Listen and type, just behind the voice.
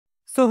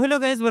So hello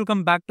guys,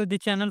 welcome back to the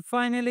channel.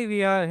 Finally,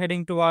 we are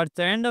heading towards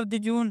the end of the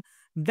June.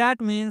 That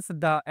means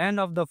the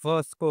end of the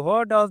first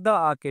cohort of the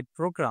arcade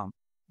program.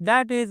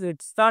 That is,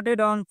 it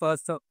started on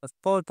 4th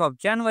of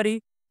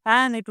January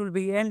and it will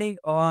be ending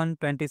on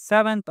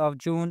 27th of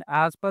June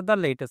as per the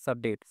latest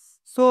update.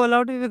 So a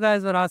lot of you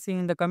guys were asking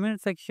in the comment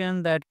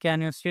section that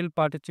can you still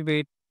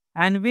participate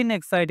and win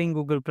exciting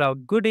Google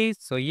Cloud goodies.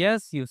 So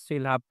yes, you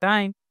still have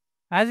time.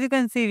 As you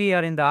can see, we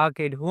are in the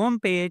arcade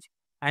homepage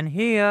and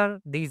here,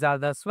 these are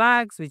the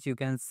swags which you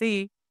can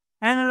see.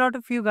 And a lot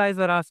of you guys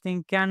are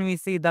asking, can we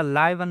see the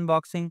live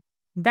unboxing?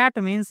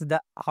 That means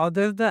how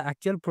does the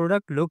actual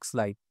product looks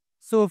like.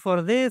 So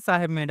for this, I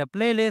have made a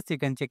playlist. You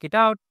can check it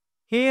out.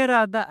 Here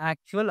are the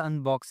actual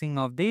unboxing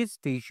of these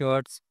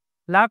t-shirts,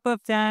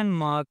 laptops and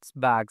mugs,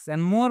 bags,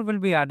 and more will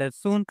be added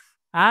soon.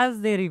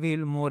 As they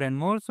reveal more and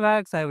more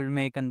swags, I will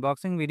make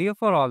unboxing video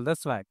for all the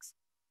swags.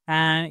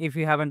 And if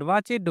you haven't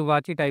watched it, do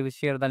watch it. I will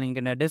share the link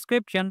in the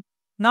description.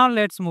 Now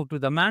let's move to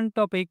the main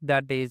topic,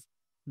 that is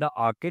the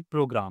arcade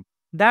program.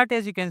 That,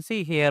 as you can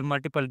see here,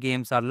 multiple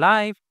games are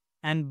live,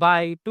 and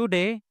by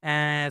today,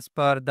 as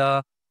per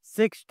the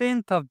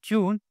 16th of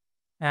June,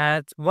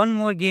 as one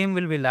more game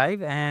will be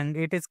live, and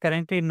it is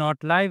currently not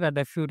live at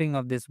the shooting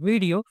of this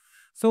video.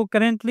 So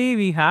currently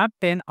we have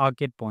 10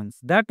 arcade points.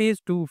 That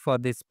is 2 for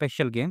this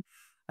special game.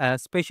 A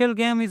special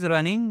game is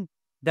running,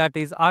 that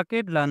is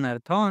Arcade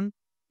Learnathon.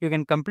 You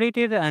can complete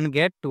it and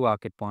get 2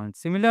 arcade points.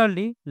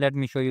 Similarly, let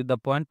me show you the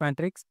point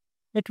matrix.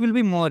 It will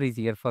be more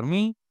easier for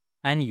me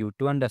and you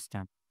to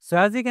understand. So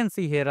as you can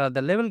see, here are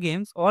the level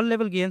games. All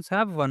level games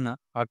have 1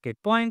 arcade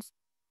points.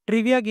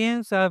 Trivia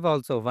games have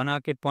also 1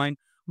 arcade point,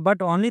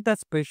 but only the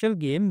special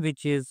game,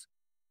 which is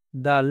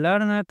the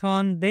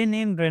Learnathon, they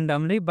named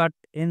randomly, but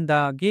in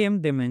the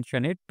game they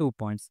mention it 2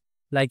 points.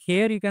 Like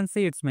here you can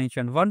see it's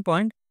mentioned 1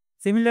 point.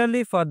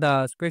 Similarly, for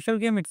the special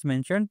game, it's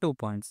mentioned 2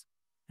 points.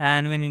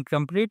 And when you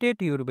complete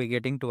it, you will be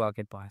getting 2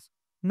 arcade points.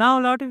 Now,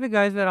 a lot of you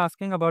guys were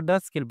asking about the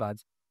skill badge.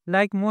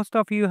 Like most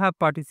of you have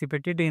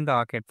participated in the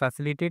Arcade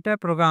Facilitator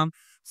program,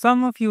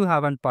 some of you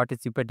haven't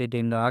participated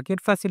in the Arcade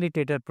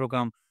Facilitator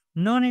program.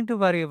 No need to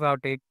worry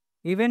about it.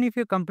 Even if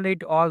you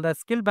complete all the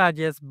skill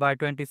badges by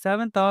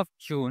 27th of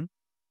June,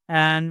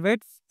 and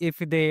wait, if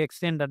they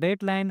extend the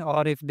deadline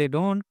or if they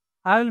don't,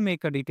 I will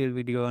make a detailed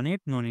video on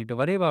it. No need to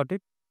worry about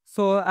it.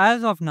 So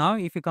as of now,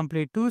 if you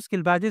complete 2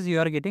 skill badges, you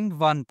are getting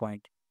 1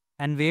 point.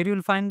 And where you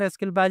will find the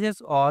skill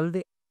badges, all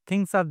the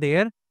things are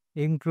there,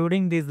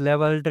 including these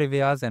level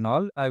trivias and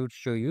all. I would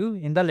show you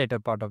in the later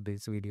part of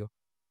this video.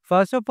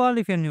 First of all,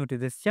 if you're new to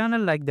this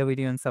channel, like the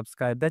video and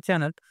subscribe the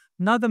channel.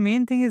 Now the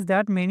main thing is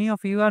that many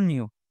of you are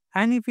new,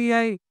 and if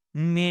I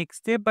make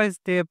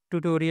step-by-step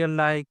tutorial,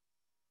 like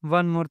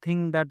one more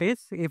thing, that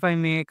is if I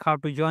make how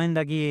to join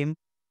the game,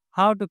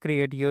 how to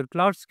create your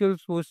Cloud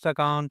Skills Boost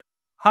account,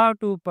 how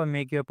to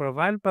make your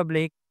profile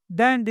public,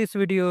 then this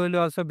video will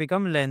also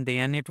become lengthy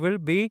and it will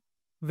be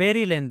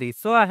very lengthy.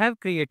 So I have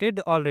created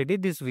already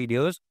these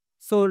videos.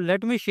 So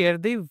let me share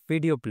the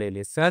video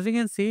playlist. So as you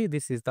can see,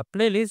 this is the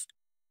playlist.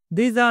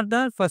 These are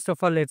the, first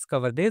of all, let's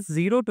cover this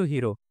Zero to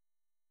Hero.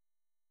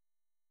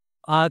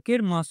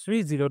 Arcade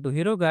Mastery Zero to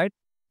Hero Guide.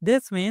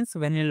 This means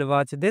when you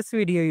watch this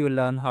video, you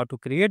learn how to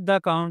create the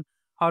account,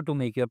 how to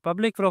make your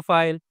public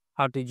profile,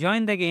 how to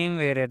join the game,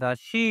 where are the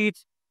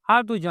sheets,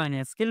 how to join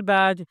a skill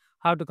badge,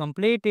 how to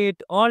complete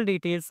it. All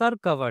details are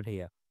covered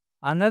here.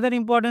 Another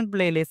important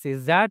playlist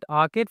is that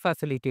Arcade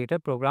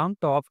Facilitator program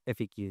top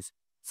FAQs.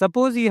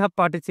 Suppose you have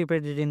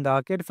participated in the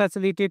Arcade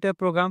Facilitator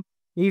program,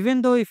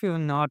 even though if you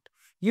have not,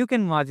 you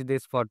can watch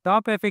this for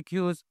top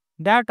FAQs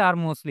that are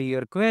mostly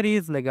your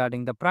queries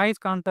regarding the price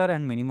counter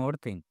and many more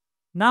things.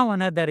 Now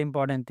another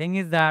important thing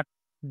is that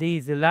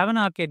these 11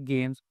 arcade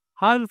games,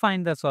 how you'll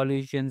find the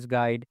solutions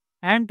guide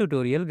and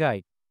tutorial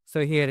guide.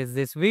 So here is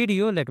this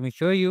video, let me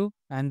show you,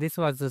 and this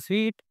was the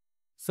sheet.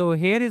 So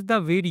here is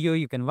the video,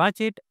 you can watch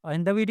it.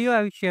 In the video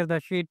I will share the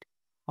sheet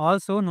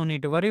also, no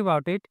need to worry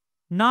about it.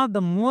 Now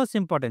the most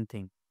important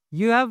thing,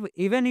 you have,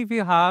 even if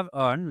you have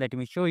earned, let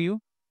me show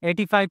you,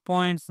 85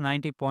 points,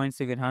 90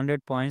 points, even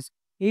 100 points,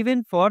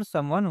 even for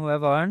someone who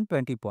have earned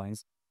 20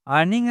 points.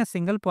 Earning a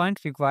single point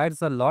requires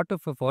a lot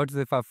of efforts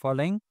if are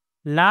following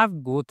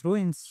lab go through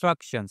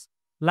instructions.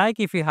 Like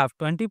if you have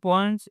 20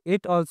 points,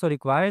 it also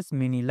requires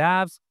mini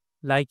labs,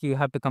 like you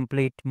have to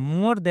complete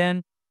more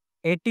than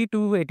 80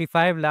 to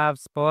 85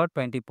 labs per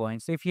 20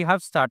 points if you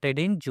have started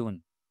in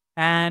June.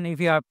 And if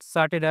you have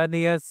started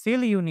earlier,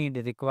 still you need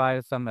to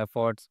require some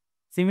efforts.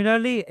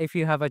 Similarly, if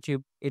you have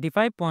achieved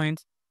 85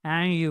 points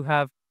and you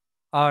have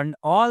earned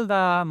all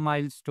the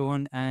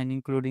milestone and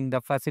including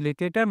the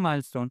facilitator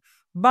milestone,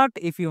 but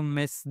if you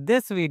miss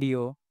this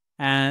video,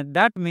 and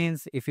that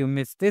means if you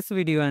miss this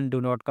video and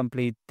do not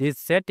complete these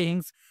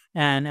settings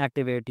and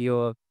activate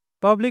your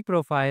public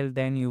profile,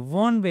 then you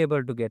won't be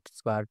able to get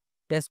squad.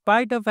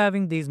 Despite of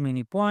having these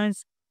many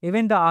points,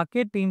 even the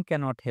arcade team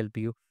cannot help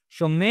you.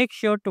 So make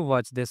sure to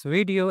watch this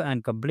video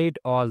and complete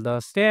all the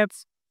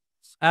steps.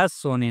 As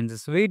shown in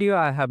this video,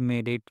 I have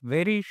made it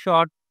very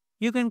short.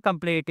 You can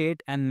complete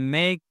it and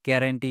make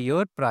guarantee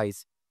your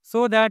prize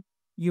so that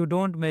you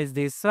don't miss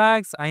these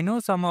swags. I know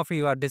some of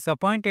you are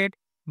disappointed,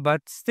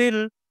 but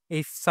still,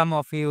 if some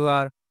of you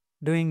are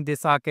doing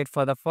this arcade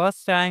for the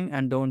first time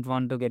and don't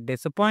want to get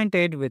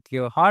disappointed with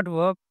your hard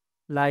work,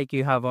 like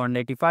you have earned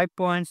 85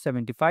 points,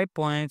 75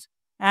 points,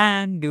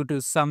 and due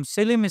to some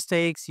silly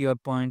mistakes, your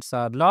points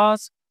are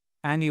lost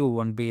and you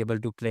won't be able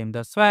to claim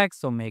the swag.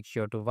 So make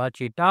sure to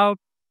watch it out.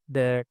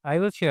 There, I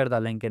will share the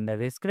link in the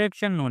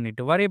description. No need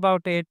to worry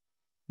about it.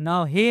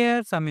 Now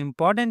here some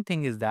important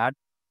thing is that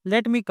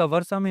let me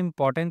cover some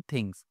important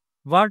things.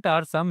 What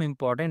are some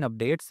important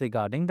updates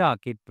regarding the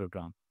arcade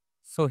program?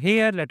 So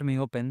here let me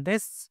open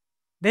this.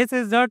 This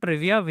is the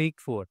trivia week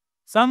 4.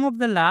 Some of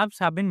the labs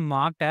have been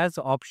marked as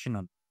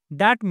optional.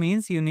 That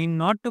means you need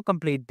not to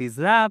complete these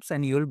labs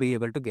and you will be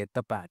able to get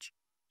the patch.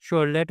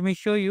 Sure, let me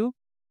show you.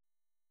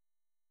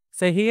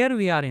 So here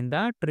we are in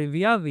the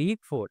trivia week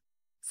 4.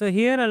 So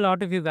here a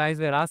lot of you guys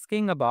were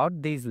asking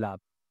about these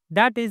labs.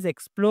 That is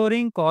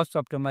exploring cost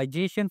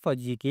optimization for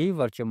GKE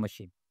virtual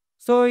machine.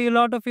 So a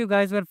lot of you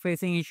guys were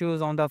facing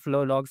issues on the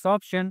flow logs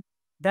option,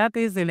 that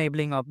is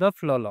enabling of the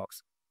flow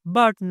logs.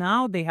 But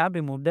now they have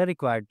removed the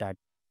required tag.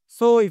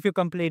 So if you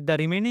complete the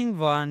remaining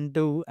 1,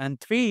 2 and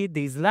 3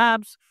 these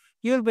labs,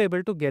 you will be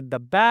able to get the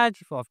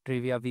badge of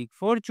Trivia Week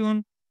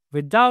Fortune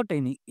without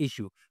any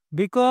issue,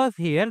 because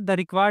here the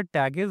required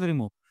tag is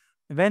removed.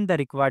 When the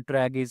required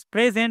tag is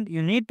present,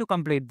 you need to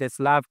complete this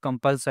lab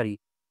compulsory.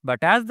 But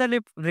as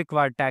the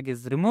required tag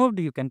is removed,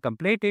 you can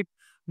complete it.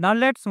 Now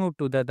let's move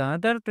to the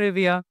other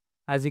trivia.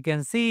 As you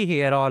can see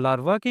here, all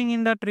are working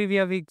in the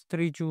Trivia Week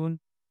 3 June.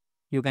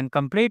 You can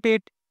complete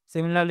it.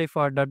 Similarly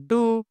for the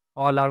 2,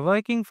 all are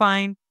working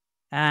fine.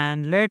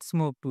 And let's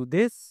move to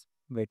this.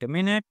 Wait a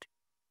minute.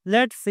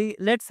 Let's see.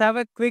 Let's have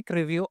a quick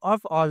review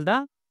of all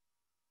the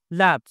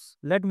labs.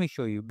 Let me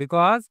show you,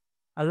 because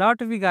a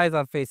lot of you guys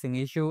are facing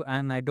issue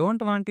and I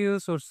don't want you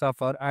to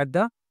suffer at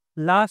the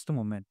last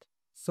moment.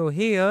 So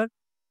here,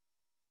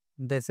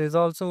 this is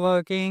also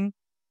working.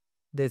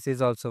 This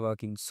is also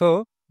working.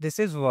 So this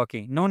is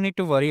working. No need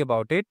to worry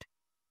about it.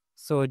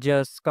 So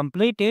just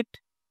complete it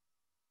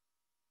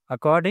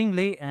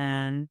accordingly,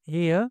 and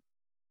here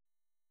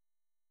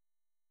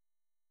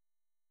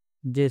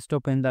just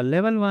open the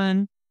level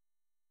 1.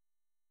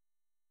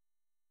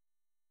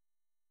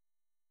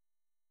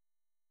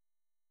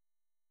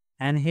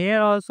 And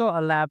here also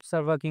our labs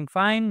are working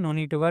fine. No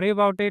need to worry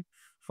about it.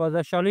 For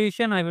the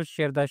solution, I will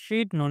share the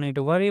sheet. No need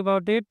to worry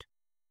about it.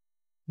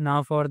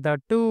 Now for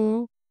the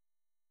 2,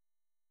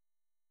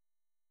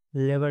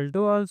 level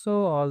 2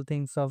 also, all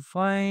things are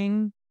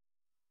fine.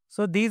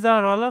 So these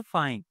are all are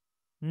fine.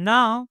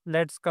 Now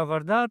let's cover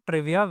the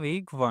Trivia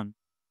Week 1.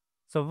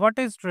 So what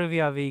is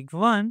Trivia Week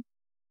 1?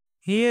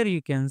 Here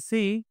you can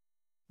see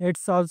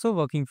it's also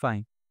working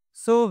fine.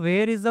 So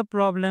where is the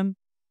problem?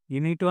 You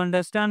need to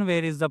understand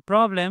where is the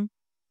problem.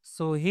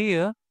 So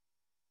here,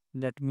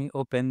 let me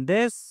open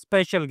this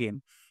special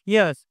game.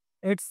 Yes,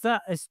 it's a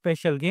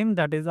special game,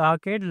 that is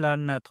Arcade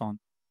Learnathon.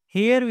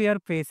 Here we are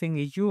facing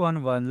issue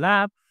on one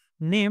lab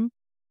named,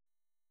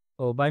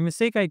 oh by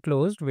mistake I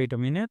closed, wait a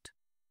minute.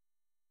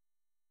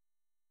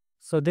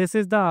 So this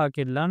is the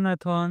Arcade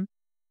Learnathon,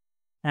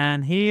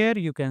 and here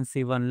you can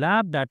see one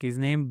lab that is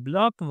named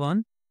Block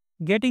 1,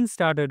 getting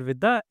started with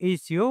the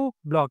ECO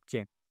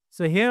blockchain.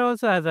 So here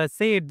also, as I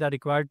said, the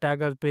required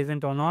tag are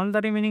present on all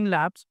the remaining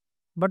labs,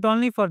 but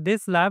only for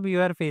this lab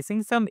you are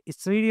facing some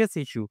serious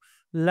issue.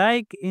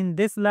 Like in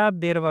this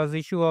lab there was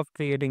issue of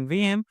creating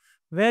VM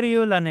where you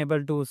will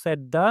unable to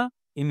set the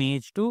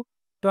image to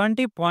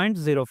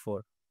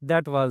 20.04.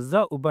 That was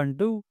the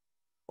Ubuntu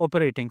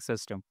operating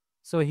system.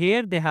 So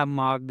here they have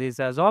marked this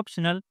as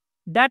optional.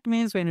 That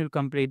means when you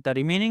complete the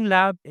remaining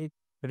lab,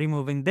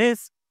 removing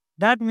this,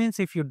 that means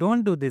if you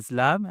don't do this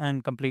lab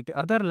and complete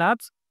other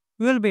labs,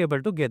 you will be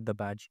able to get the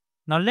badge.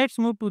 Now let's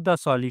move to the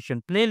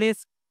solution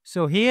playlist.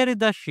 So here is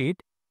the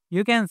sheet.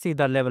 You can see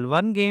the level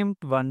 1 game,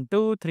 1,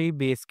 2, 3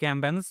 base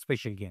camp and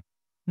special game.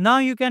 Now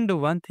you can do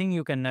one thing,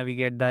 you can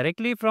navigate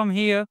directly from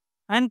here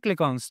and click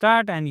on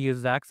start and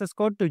use the access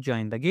code to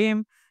join the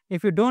game.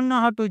 If you don't know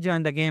how to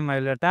join the game, I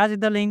will attach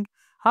the link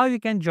how you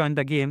can join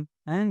the game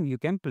and you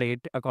can play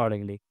it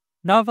accordingly.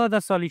 Now for the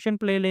solution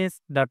playlist,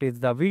 that is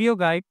the video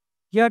guide,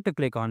 you have to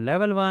click on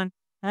level 1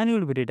 and you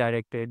will be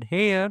redirected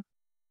here.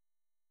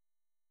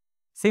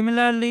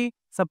 Similarly,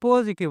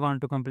 suppose if you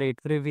want to complete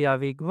Trivia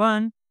Week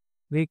 1,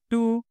 Week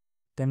 2,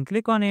 then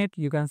click on it.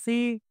 You can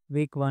see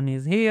Week 1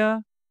 is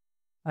here.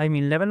 I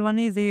mean level 1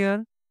 is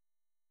here.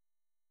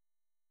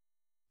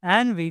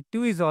 And Week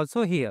 2 is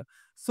also here.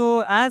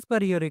 So as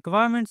per your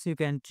requirements, you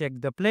can check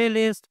the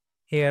playlist.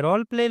 Here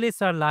all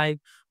playlists are live.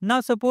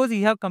 Now suppose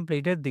you have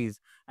completed these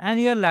and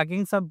you are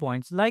lacking some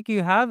points, like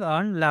you have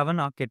earned 11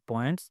 arcade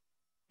points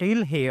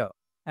till here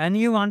and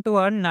you want to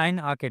earn 9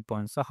 arcade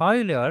points. So how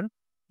you will earn?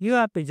 You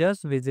have to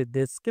just visit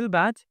this skill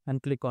badge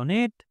and click on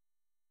it.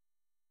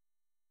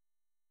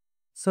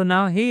 So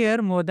now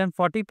here more than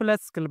 40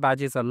 plus skill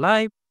badges are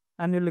live,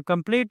 and you will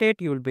complete it,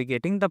 you will be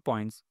getting the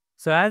points.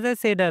 So as I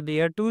said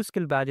earlier, 2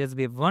 skill badges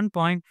with 1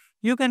 point.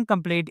 You can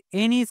complete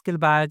any skill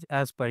badge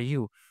as per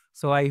you.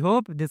 So I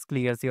hope this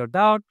clears your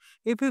doubt.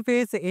 If you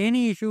face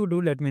any issue,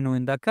 do let me know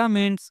in the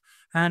comments.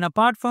 And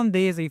apart from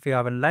this, if you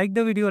haven't liked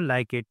the video,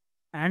 like it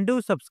and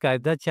do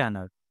subscribe the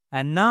channel.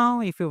 And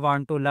now if you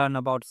want to learn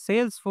about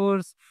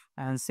Salesforce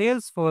and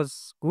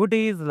Salesforce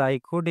goodies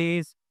like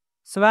hoodies,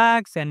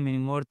 swags and many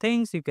more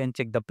things, you can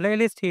check the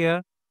playlist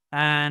here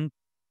and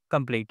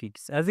complete it.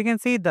 As you can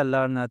see, the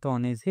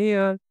learnathon is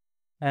here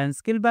and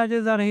skill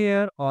badges are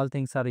here. All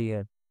things are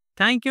here.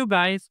 Thank you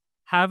guys.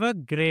 Have a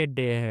great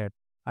day ahead.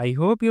 I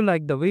hope you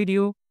like the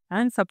video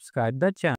and subscribe the channel.